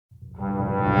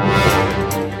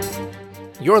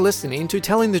You're listening to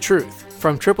Telling the Truth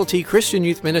from Triple T Christian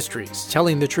Youth Ministries,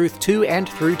 telling the truth to and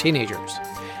through teenagers.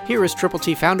 Here is Triple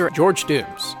T founder George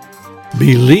Dooms.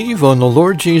 Believe on the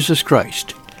Lord Jesus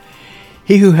Christ.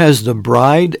 He who has the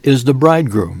bride is the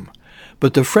bridegroom,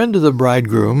 but the friend of the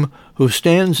bridegroom who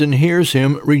stands and hears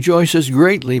him rejoices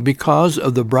greatly because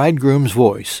of the bridegroom's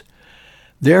voice.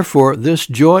 Therefore this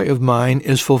joy of mine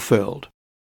is fulfilled.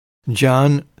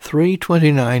 John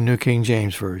 3:29, New King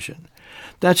James Version.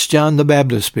 That's John the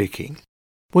Baptist speaking.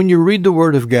 When you read the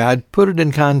Word of God, put it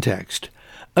in context.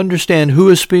 Understand who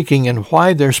is speaking and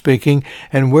why they're speaking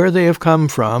and where they have come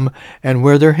from and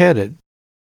where they're headed.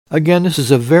 Again, this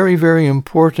is a very, very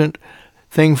important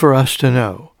thing for us to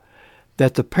know,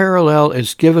 that the parallel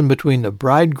is given between the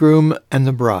bridegroom and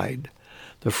the bride.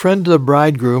 The friend of the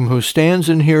bridegroom who stands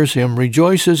and hears him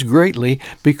rejoices greatly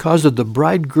because of the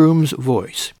bridegroom's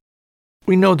voice.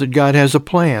 We know that God has a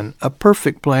plan, a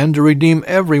perfect plan to redeem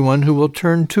everyone who will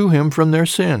turn to him from their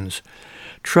sins,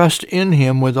 trust in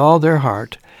him with all their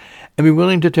heart, and be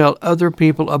willing to tell other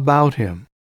people about him.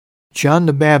 John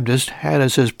the Baptist had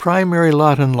as his primary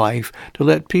lot in life to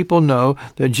let people know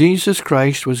that Jesus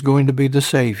Christ was going to be the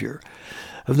Savior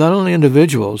of not only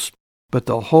individuals, but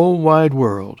the whole wide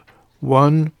world,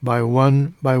 one by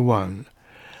one by one.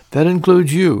 That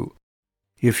includes you.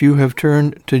 If you have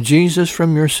turned to Jesus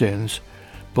from your sins,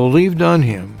 believed on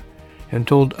him, and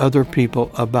told other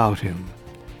people about him.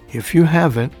 If you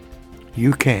haven't,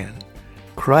 you can.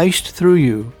 Christ through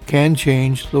you can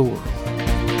change the world.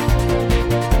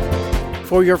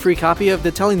 For your free copy of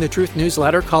the Telling the Truth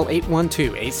newsletter, call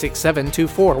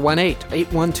 812-867-2418,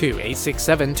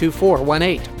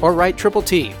 812-867-2418, or write Triple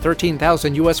T,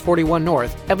 13,000 U.S. 41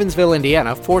 North, Evansville,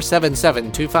 Indiana,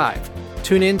 47725.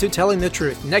 Tune in to Telling the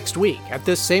Truth next week at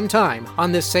this same time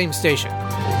on this same station.